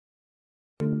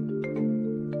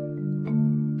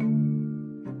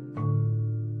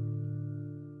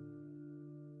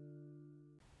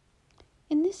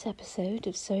this episode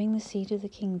of Sowing the Seed of the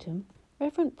Kingdom,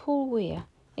 Reverend Paul Weir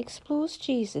explores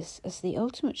Jesus as the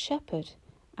ultimate shepherd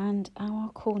and our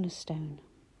cornerstone.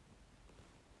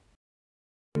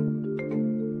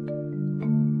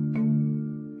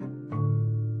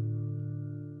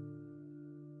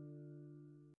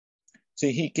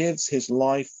 See, he gives his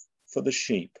life for the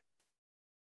sheep.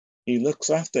 He looks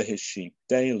after his sheep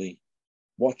daily,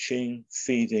 watching,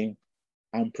 feeding,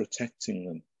 and protecting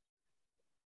them.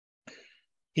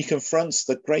 He confronts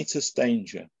the greatest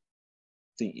danger,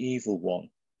 the evil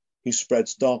one, who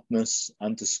spreads darkness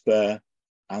and despair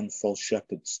and false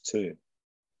shepherds too.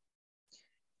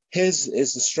 His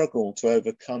is the struggle to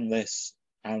overcome this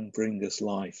and bring us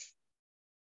life.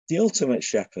 The ultimate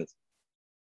shepherd.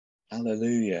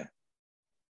 Hallelujah.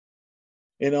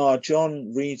 In our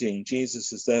John reading,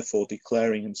 Jesus is therefore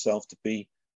declaring himself to be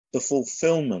the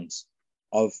fulfillment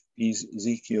of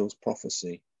Ezekiel's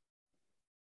prophecy.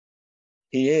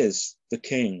 He is the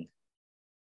king,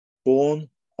 born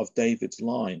of David's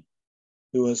line,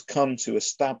 who has come to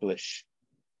establish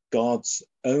God's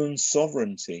own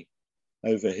sovereignty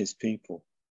over his people.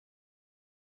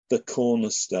 The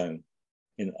cornerstone,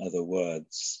 in other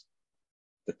words,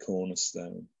 the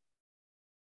cornerstone.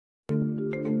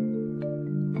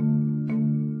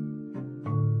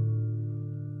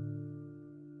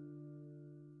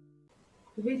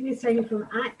 The reading is taken from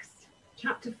Acts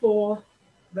chapter 4,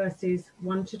 verses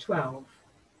 1 to 12.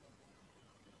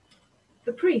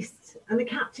 The priests and the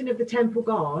captain of the temple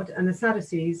guard and the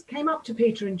Sadducees came up to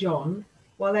Peter and John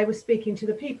while they were speaking to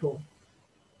the people.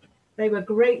 They were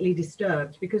greatly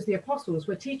disturbed because the apostles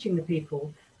were teaching the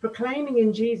people, proclaiming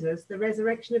in Jesus the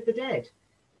resurrection of the dead.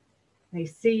 They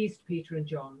seized Peter and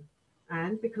John,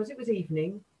 and because it was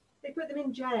evening, they put them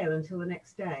in jail until the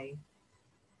next day.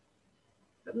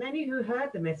 But many who heard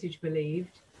the message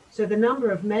believed, so the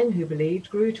number of men who believed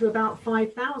grew to about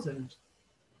 5,000.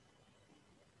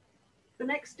 The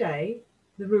next day,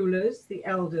 the rulers, the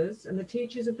elders, and the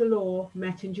teachers of the law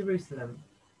met in Jerusalem.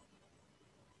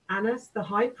 Annas, the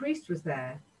high priest, was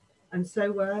there, and so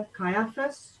were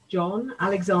Caiaphas, John,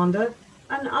 Alexander,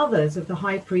 and others of the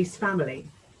high priest's family.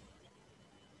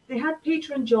 They had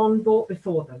Peter and John brought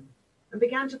before them and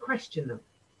began to question them.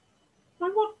 By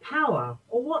what power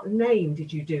or what name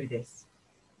did you do this?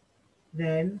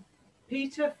 Then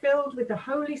Peter, filled with the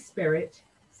Holy Spirit,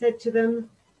 said to them,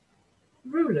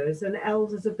 Rulers and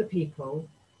elders of the people,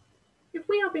 if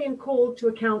we are being called to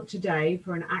account today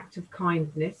for an act of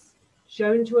kindness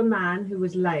shown to a man who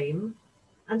was lame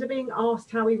and are being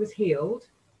asked how he was healed,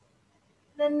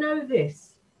 then know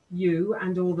this, you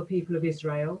and all the people of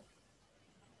Israel.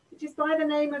 It is by the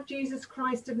name of Jesus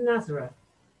Christ of Nazareth,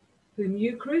 whom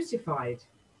you crucified,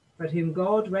 but whom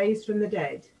God raised from the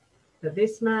dead, that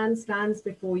this man stands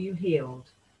before you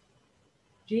healed.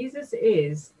 Jesus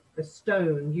is the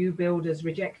stone you builders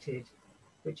rejected,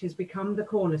 which has become the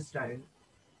cornerstone.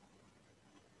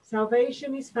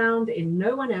 Salvation is found in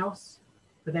no one else,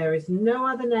 for there is no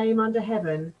other name under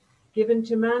heaven given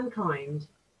to mankind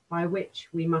by which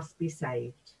we must be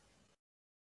saved.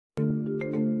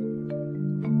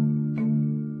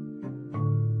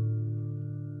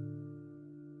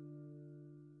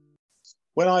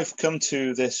 When I've come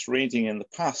to this reading in the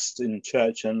past in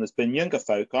church and there's been younger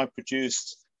folk, I've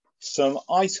produced some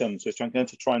items, which I'm going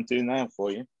to try and do now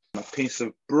for you. A piece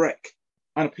of brick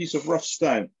and a piece of rough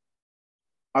stone.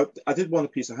 I did want a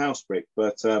piece of house brick,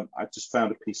 but I just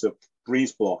found a piece of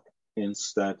breeze block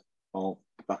instead of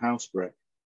the house brick.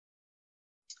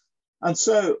 And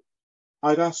so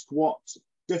I'd asked what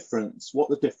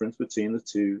the difference between the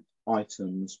two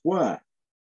items were.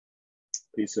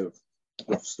 A piece of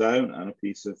rough stone and a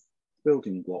piece of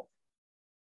building block.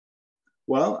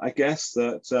 Well, I guess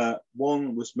that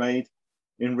one was made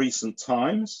in recent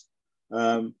times,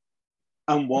 and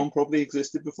one probably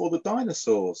existed before the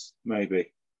dinosaurs,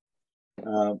 maybe.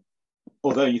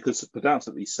 Although you could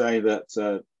undoubtedly say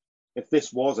that if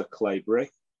this was a clay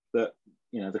brick, that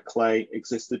the clay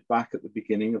existed back at the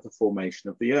beginning of the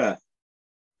formation of the earth.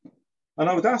 And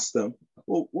I would ask them,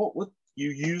 well, what would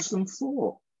you use them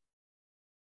for?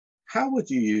 How would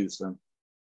you use them?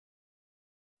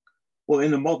 Well,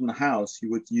 in a modern house, you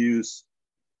would use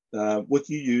a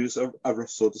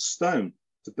sort of stone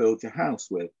to build your house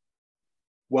with?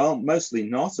 Well, mostly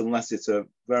not, unless it's a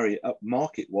very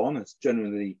upmarket one. It's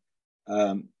generally,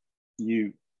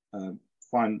 you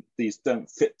find these don't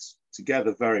fit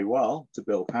together very well to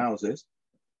build houses,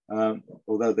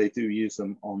 although they do use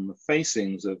them on the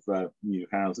facings of new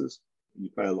houses. You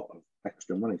pay a lot of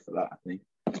extra money for that, I think.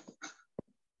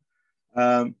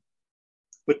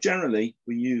 But generally,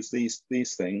 we use these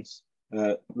things.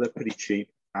 They're pretty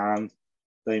cheap, and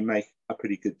they make a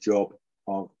pretty good job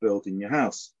of building your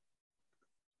house.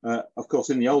 Of course,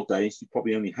 in the old days, you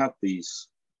probably only had these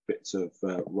bits of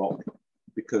rock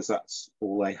because that's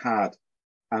all they had.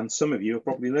 And some of you are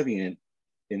probably living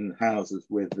in houses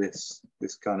with this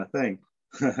kind of thing.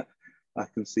 I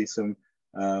can see some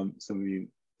of you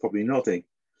probably nodding.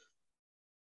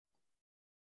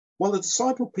 Well, the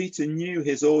disciple Peter knew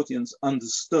his audience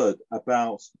understood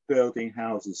about building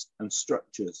houses and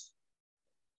structures.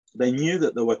 They knew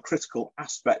that there were critical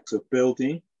aspects of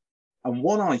building, and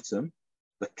one item,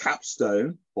 the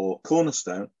capstone or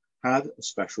cornerstone, had a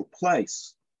special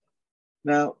place.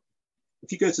 Now,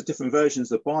 if you go to different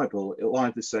versions of the Bible, it'll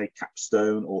either say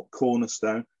capstone or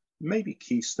cornerstone, maybe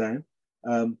keystone,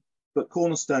 but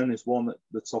cornerstone is one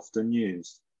that's often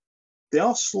used. They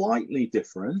are slightly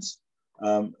different.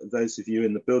 Those of you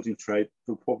in the building trade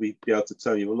will probably be able to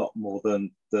tell you a lot more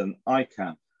than I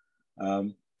can.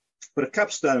 But a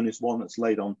capstone is one that's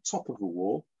laid on top of a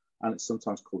wall, and it's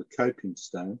sometimes called a coping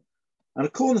stone. And a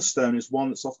cornerstone is one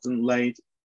that's often laid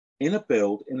in a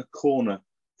build in a corner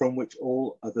from which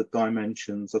all other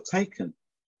dimensions are taken.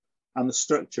 And the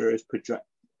structure is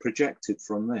projected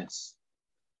from this.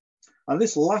 And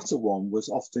this latter one was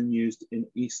often used in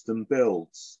Eastern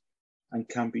builds and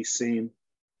can be seen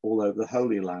all over the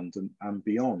Holy Land and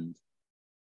beyond.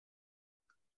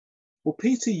 Well,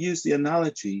 Peter used the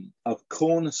analogy of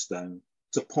cornerstone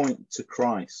to point to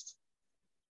Christ.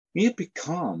 He had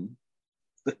become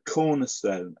the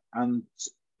cornerstone, and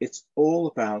it's all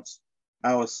about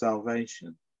our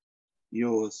salvation,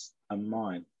 yours and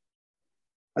mine.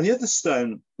 And the other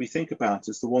stone we think about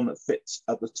is the one that fits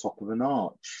at the top of an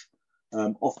arch,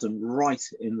 often right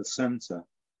in the center.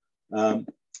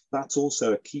 That's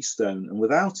also a keystone, and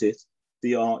without it,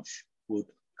 the arch would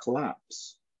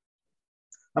collapse.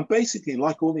 And basically,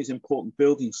 like all these important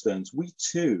building stones, we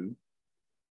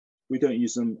don't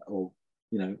use them, or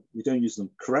we don't use them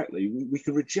correctly. We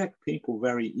can reject people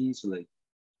very easily.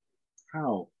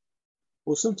 How?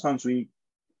 Well, sometimes we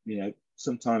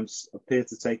sometimes appear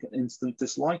to take an instant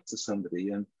dislike to somebody,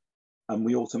 and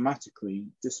we automatically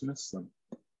dismiss them.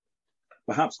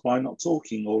 Perhaps by not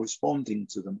talking or responding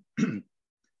to them,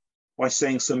 by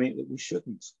saying something that we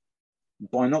shouldn't,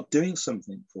 by not doing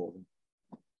something for them.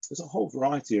 There's a whole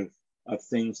variety of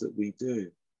things that we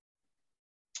do.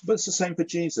 But it's the same for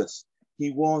Jesus.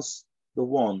 He was the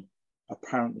one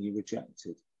apparently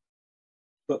rejected,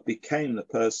 but became the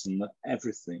person that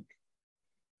everything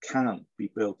can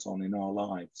be built on in our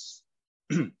lives.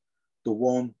 The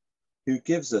one who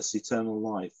gives us eternal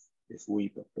life if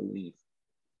we but believe.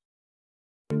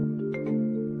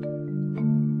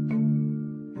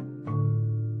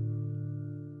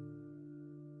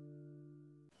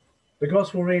 The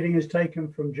Gospel reading is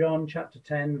taken from John chapter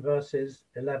 10, verses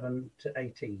 11 to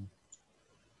 18.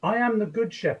 I am the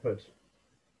good shepherd.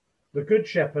 The good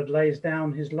shepherd lays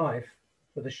down his life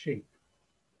for the sheep.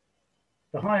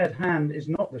 The hired hand is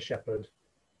not the shepherd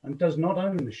and does not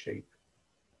own the sheep.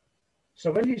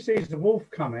 So when he sees the wolf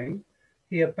coming,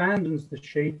 he abandons the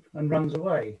sheep and runs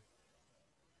away.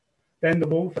 Then the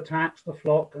wolf attacks the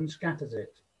flock and scatters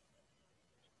it.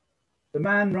 The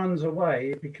man runs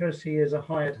away because he is a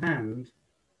hired hand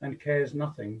and cares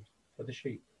nothing for the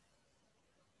sheep.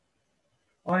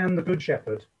 I am the good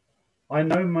shepherd. I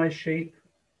know my sheep,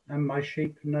 and my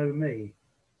sheep know me.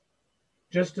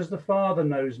 Just as the Father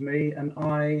knows me, and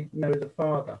I know the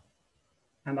Father,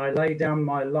 and I lay down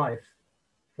my life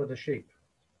for the sheep.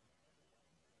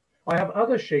 I have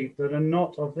other sheep that are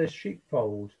not of this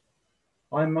sheepfold.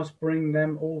 I must bring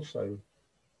them also.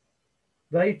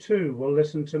 They too will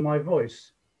listen to my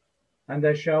voice, and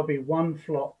there shall be one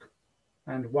flock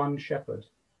and one shepherd.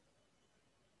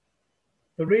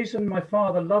 The reason my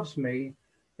Father loves me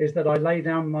is that I lay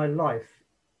down my life,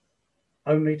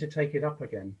 only to take it up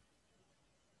again.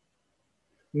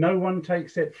 No one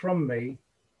takes it from me,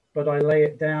 but I lay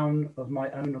it down of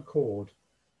my own accord.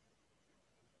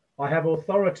 I have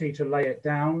authority to lay it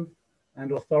down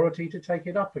and authority to take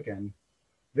it up again.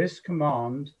 This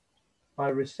command I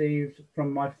received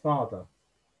from my Father.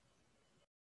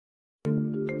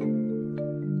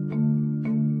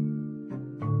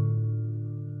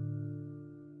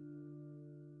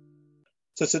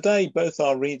 So today, both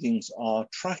our readings are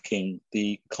tracking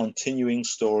the continuing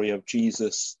story of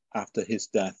Jesus after his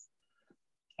death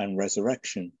and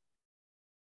resurrection.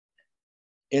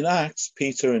 In Acts,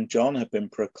 Peter and John have been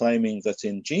proclaiming that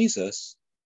in Jesus,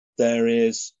 there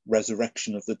is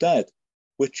resurrection of the dead,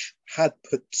 which had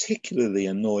particularly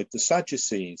annoyed the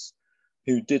Sadducees,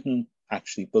 who didn't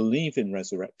actually believe in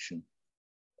resurrection.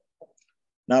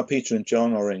 Now Peter and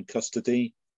John are in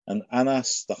custody, and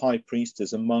Annas, the high priest,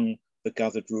 is among the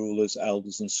gathered rulers,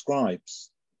 elders, and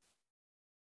scribes.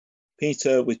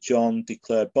 Peter with John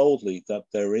declared boldly that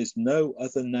there is no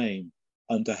other name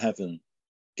under heaven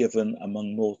given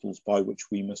among mortals by which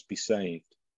we must be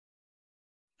saved.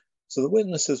 So the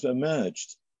witness has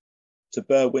emerged. To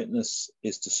bear witness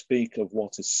is to speak of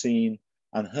what is seen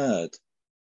and heard,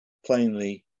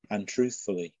 plainly and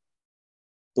truthfully.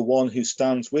 The one who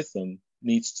stands with them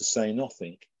needs to say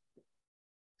nothing.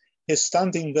 His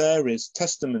standing there is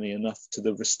testimony enough to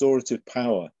the restorative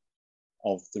power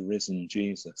of the risen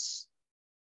Jesus.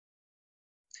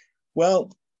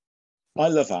 Well, I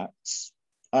love Acts.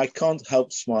 I can't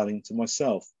help smiling to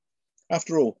myself.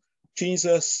 After all,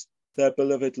 Jesus, their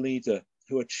beloved leader,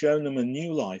 who had shown them a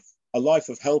new life, a life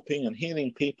of helping and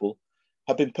healing people,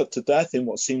 had been put to death in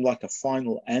what seemed like a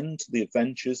final end to the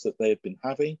adventures that they had been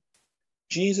having.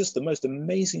 Jesus, the most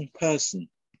amazing person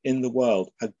in the world,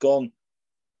 had gone,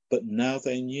 but now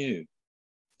they knew.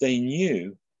 They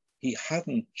knew he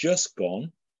hadn't just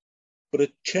gone, but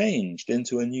had changed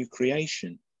into a new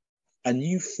creation, a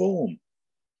new form,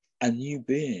 a new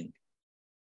being.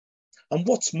 And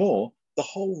what's more, the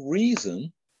whole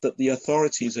reason that the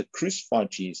authorities had crucified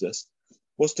Jesus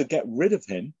was to get rid of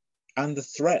him and the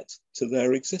threat to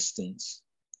their existence.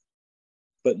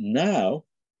 But now,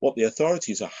 what the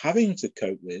authorities are having to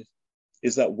cope with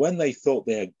is that when they thought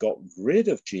they had got rid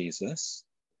of Jesus,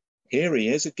 here he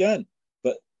is again,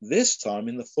 but this time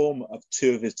in the form of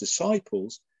two of his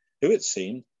disciples, who it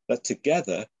seemed that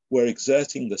together were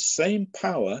exerting the same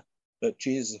power that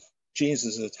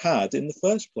Jesus had had in the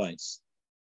first place.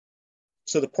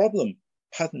 So the problem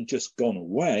hadn't just gone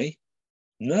away.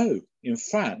 No, in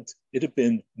fact, it had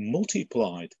been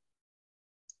multiplied.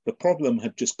 The problem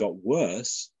had just got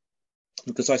worse,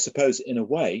 because I suppose in a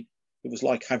way, it was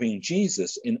like having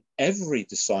Jesus in every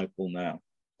disciple now.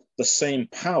 The same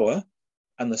power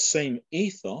and the same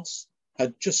ethos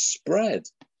had just spread,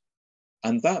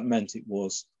 and that meant it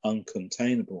was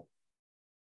uncontainable.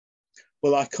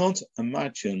 Well, I can't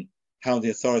imagine how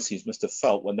the authorities must have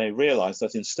felt when they realized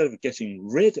that instead of getting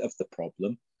rid of the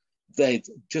problem, they'd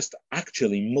just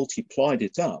actually multiplied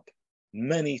it up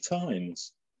many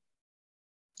times.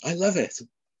 I love it.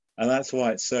 And that's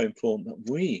why it's so important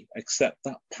that we accept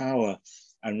that power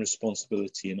and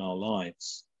responsibility in our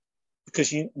lives.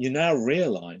 Because you now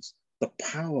realize the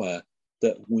power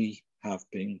that we have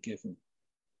been given.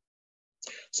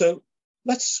 So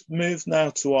let's move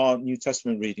now to our New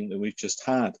Testament reading that we've just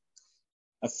had.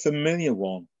 A familiar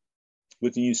one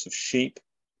with the use of sheep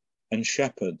and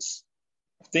shepherds.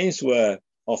 These were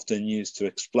often used to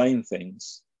explain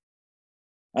things.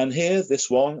 And here, this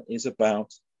one is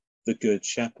about the Good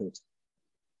Shepherd.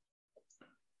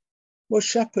 Well,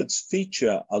 shepherds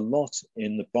feature a lot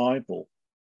in the Bible,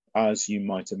 as you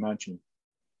might imagine.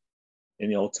 In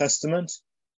the Old Testament,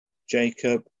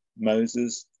 Jacob,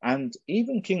 Moses, and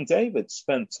even King David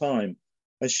spent time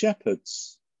as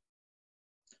shepherds.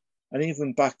 And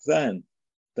even back then,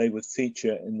 they would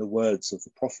feature in the words of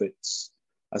the prophets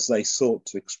as they sought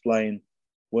to explain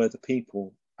where the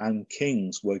people and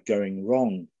kings were going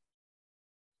wrong.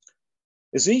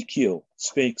 Ezekiel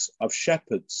speaks of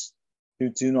shepherds who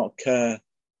do not care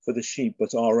for the sheep,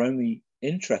 but are only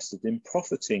interested in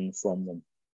profiting from them.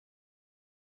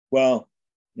 Well,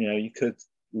 you could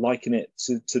liken it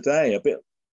to today, a bit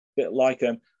like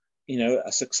a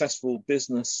successful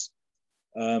business.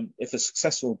 If a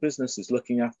successful business is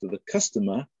looking after the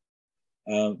customer,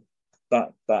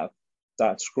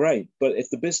 that's great. But if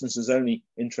the business is only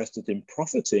interested in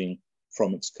profiting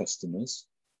from its customers,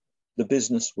 the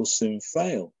business will soon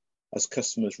fail as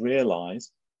customers realize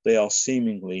they are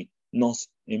seemingly not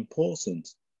important.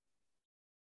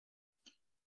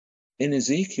 In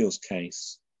Ezekiel's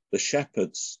case, the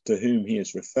shepherds to whom he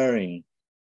is referring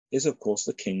is, of course,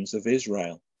 the kings of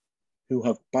Israel, who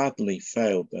have badly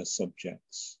failed their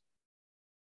subjects.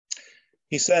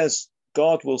 He says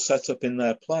God will set up in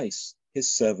their place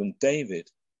his servant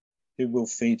David, who will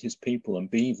feed his people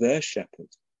and be their shepherd.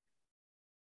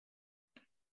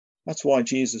 That's why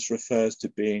Jesus refers to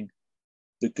being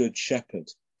the good shepherd,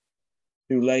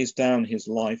 who lays down his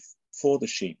life for the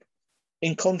sheep,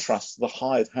 in contrast to the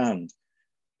hired hand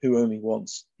who only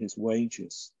wants his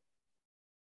wages.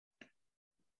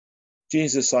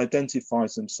 Jesus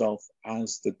identifies himself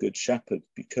as the good shepherd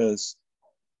because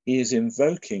he is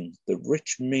invoking the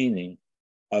rich meaning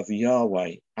of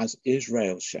Yahweh as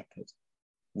Israel's shepherd,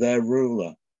 their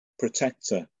ruler,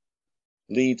 protector,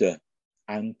 leader,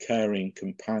 and caring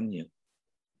companion.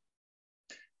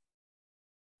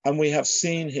 And we have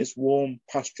seen his warm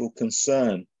pastoral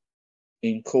concern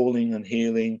in calling and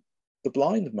healing the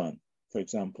blind man, for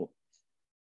example.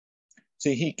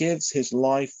 See, he gives his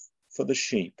life for the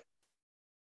sheep.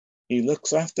 He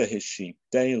looks after his sheep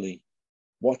daily,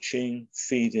 watching,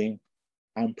 feeding,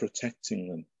 and protecting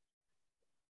them.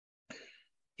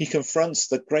 He confronts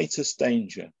the greatest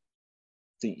danger,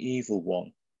 the evil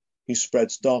one, who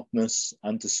spreads darkness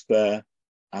and despair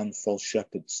and false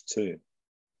shepherds too.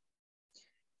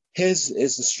 His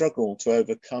is the struggle to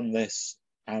overcome this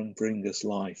and bring us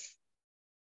life.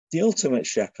 The ultimate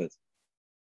shepherd.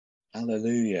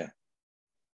 Hallelujah.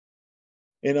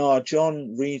 In our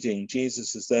John reading,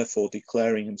 Jesus is therefore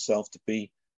declaring himself to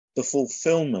be the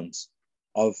fulfillment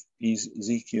of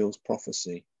Ezekiel's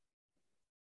prophecy.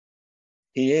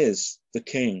 He is the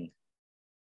king,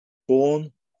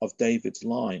 born of David's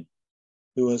line,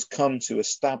 who has come to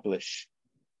establish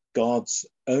God's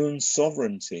own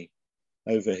sovereignty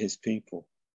over his people.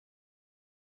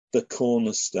 The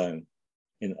cornerstone,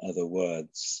 in other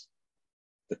words,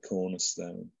 the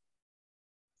cornerstone.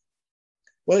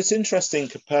 Well, it's interesting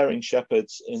comparing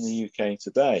shepherds in the UK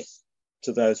today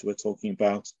to those we're talking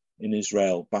about in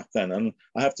Israel back then. And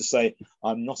I have to say,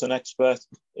 I'm not an expert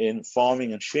in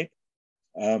farming and sheep,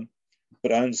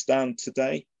 but I understand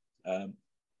today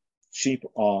sheep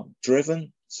are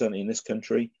driven, certainly in this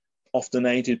country, often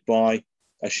aided by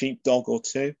a sheepdog or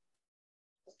two.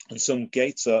 And some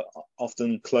gates are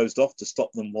often closed off to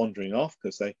stop them wandering off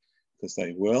because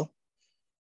they will.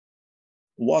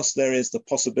 Whilst there is the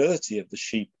possibility of the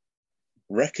sheep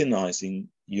recognizing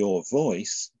your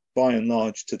voice, by and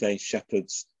large, today's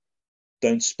shepherds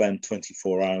don't spend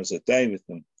 24 hours a day with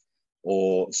them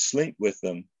or sleep with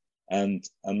them and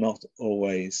are not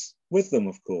always with them,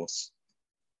 of course.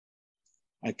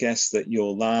 I guess that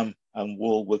your lamb and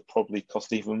wool would probably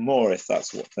cost even more if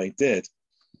that's what they did.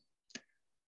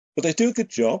 But they do a good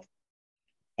job,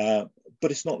 but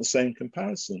it's not the same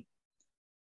comparison.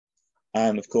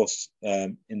 And of course,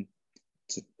 in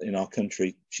our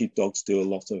country, sheepdogs do a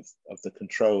lot of the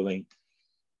controlling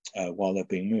while they're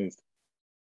being moved.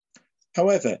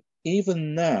 However,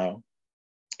 even now,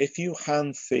 if you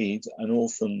hand feed an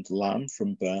orphaned lamb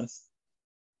from birth,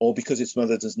 or because its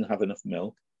mother doesn't have enough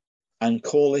milk, and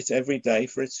call it every day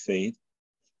for its feed,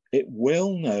 it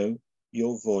will know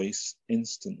your voice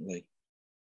instantly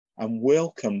and will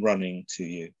come running to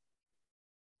you.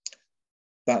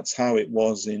 That's how it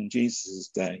was in Jesus'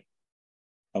 day,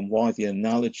 and why the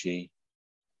analogy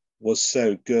was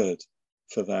so good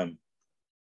for them.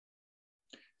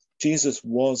 Jesus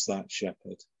was that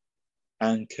shepherd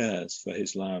and cares for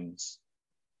his lambs.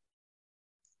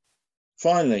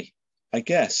 Finally, I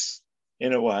guess,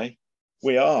 in a way,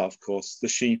 we are, of course, the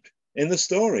sheep in the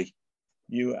story,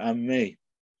 you and me.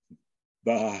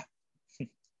 Bah.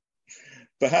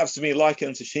 Perhaps to be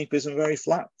likened to sheep isn't very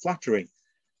flattering.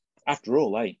 After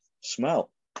all, they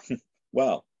smell.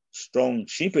 Well, strong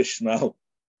sheepish smell.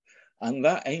 And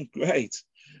that ain't great.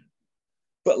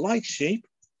 But like sheep,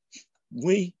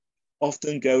 we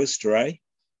often go astray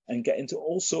and get into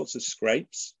all sorts of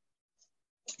scrapes,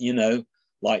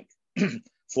 like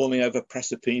falling over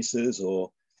precipices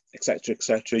or etc.,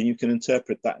 etc. You can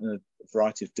interpret that in a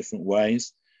variety of different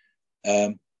ways.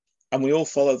 And we all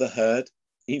follow the herd,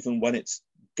 even when it's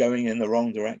going in the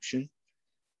wrong direction.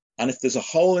 And if there's a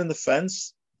hole in the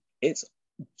fence, it's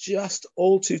just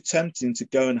all too tempting to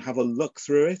go and have a look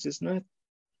through it, isn't it?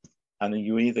 And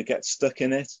you either get stuck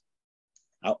in it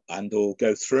and or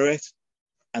go through it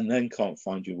and then can't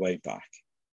find your way back.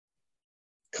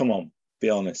 Come on, be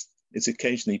honest. It's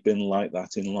occasionally been like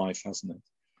that in life, hasn't it?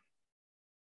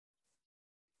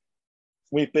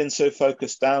 We've been so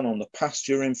focused down on the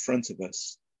pasture in front of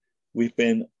us. We've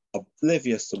been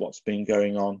oblivious to what's been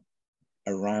going on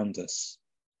around us.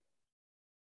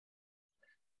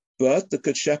 But the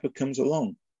Good Shepherd comes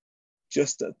along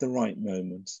just at the right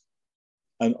moment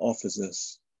and offers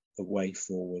us a way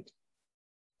forward.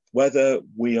 Whether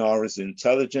we are as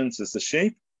intelligent as the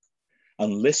sheep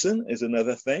and listen is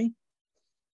another thing,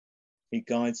 he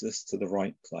guides us to the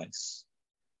right place,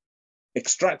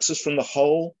 extracts us from the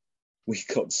hole we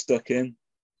got stuck in,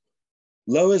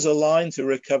 lowers a line to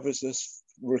recover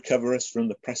us from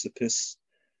the precipice,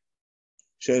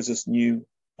 shows us new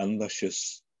and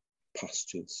luscious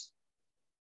pastures.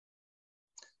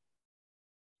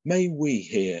 May we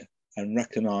hear and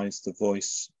recognize the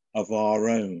voice of our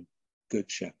own Good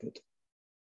Shepherd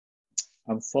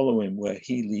and follow him where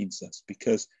he leads us,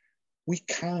 because we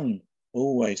can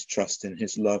always trust in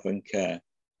his love and care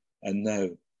and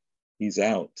know he's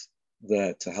out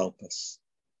there to help us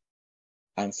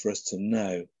and for us to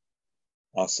know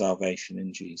our salvation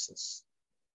in Jesus.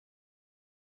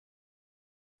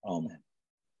 Amen.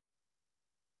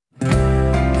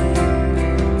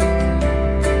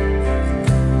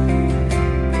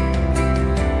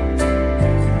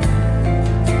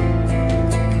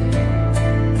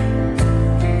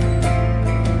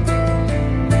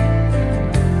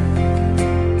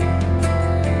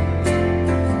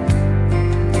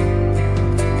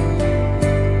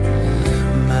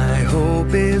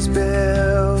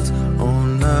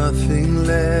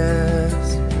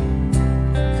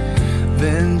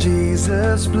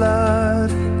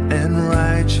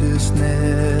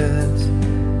 righteousness.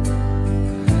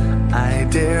 I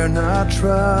dare not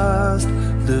trust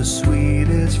the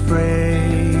sweetest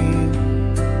frame,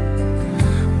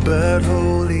 but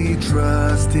wholly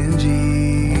trust in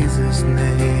Jesus'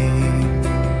 name.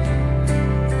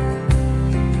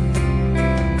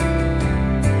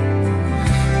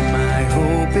 My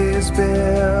hope is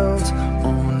built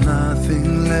on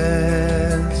nothing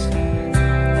less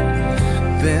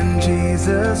than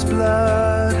Jesus'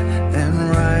 blood and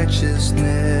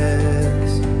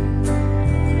righteousness.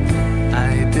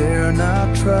 I dare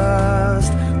not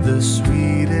trust the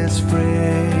sweetest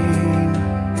frame,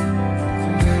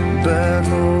 but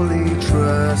wholly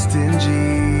trust in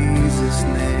Jesus'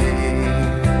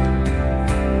 name.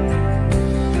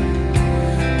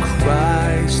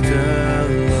 Christ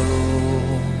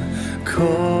alone,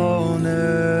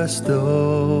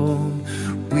 cornerstone,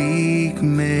 weak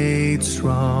made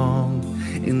strong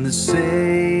in the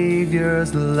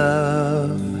Savior's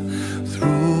love.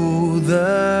 Through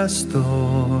the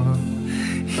storm,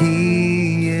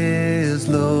 He is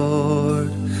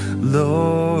Lord,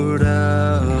 Lord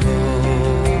of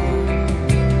all.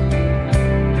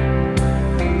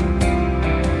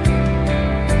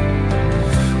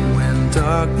 When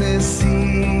darkness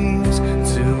seems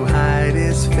to hide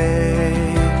His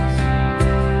face,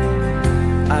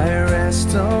 I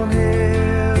rest on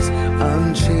His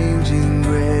unchanging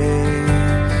grace.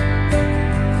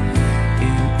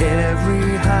 In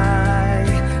every high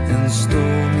and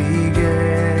stormy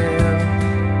gale,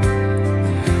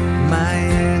 my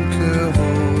anchor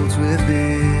holds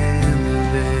within the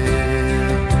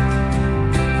veil.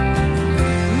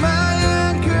 My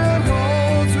anchor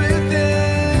holds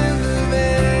within the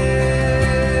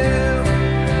veil.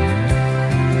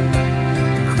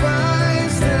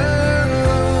 Christ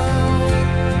alone,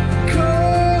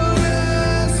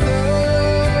 cornerstone,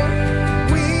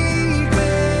 weak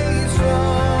made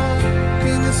strong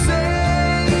in the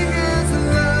Savior's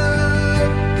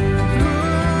love.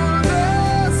 Through the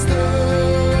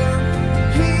storm,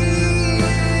 He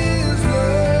is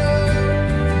Lord,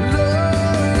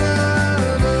 Lord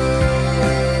of all.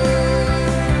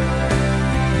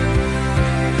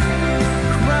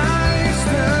 Christ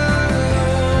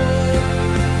alone,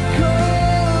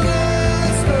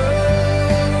 cornerstone,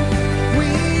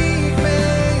 weak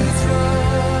made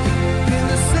strong in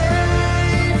the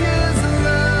Savior's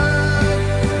love.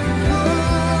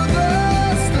 Through the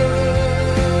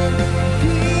storm,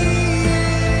 He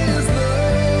is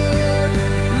Lord,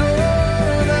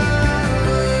 Lord of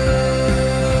all.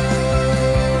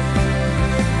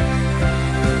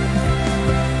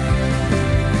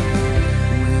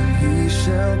 When He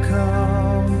shall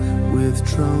come with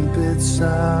trumpet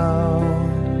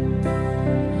sound,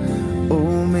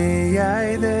 oh, may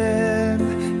I then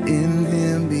in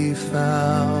Him be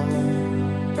found,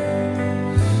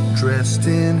 dressed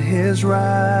in His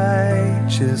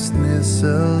righteousness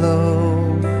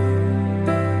alone,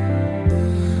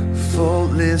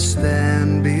 faultless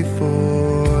stand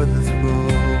before the throne.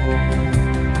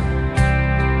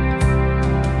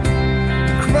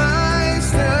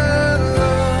 Christ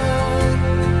alone,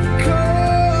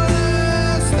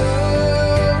 cornerstone,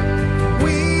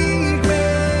 weak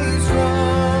made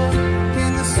strong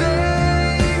in the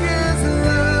Savior's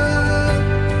love.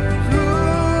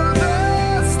 Through the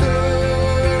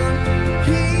storm,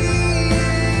 He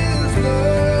is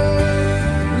Lord,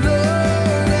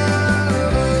 Lord of all.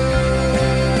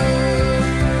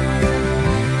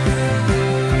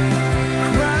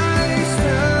 Christ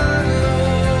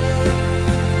alone,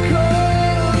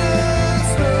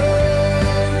 cornerstone,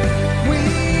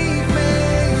 weak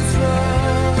made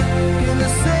strong in the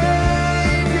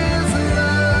Savior's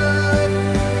love.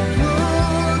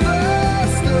 Through the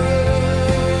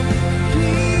storm, He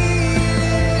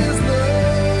is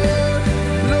Lord,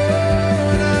 Lord of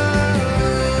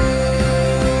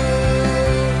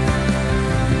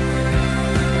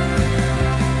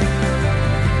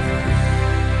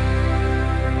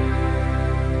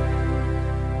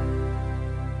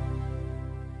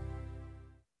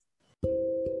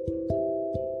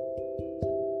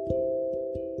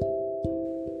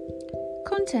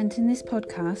Content in this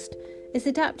podcast is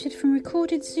adapted from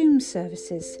recorded Zoom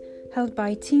services held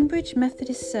by Teignbridge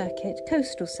Methodist Circuit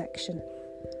Coastal Section.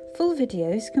 Full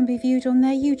videos can be viewed on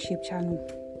their YouTube channel.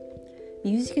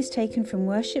 Music is taken from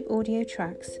worship audio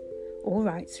tracks, all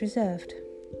rights reserved.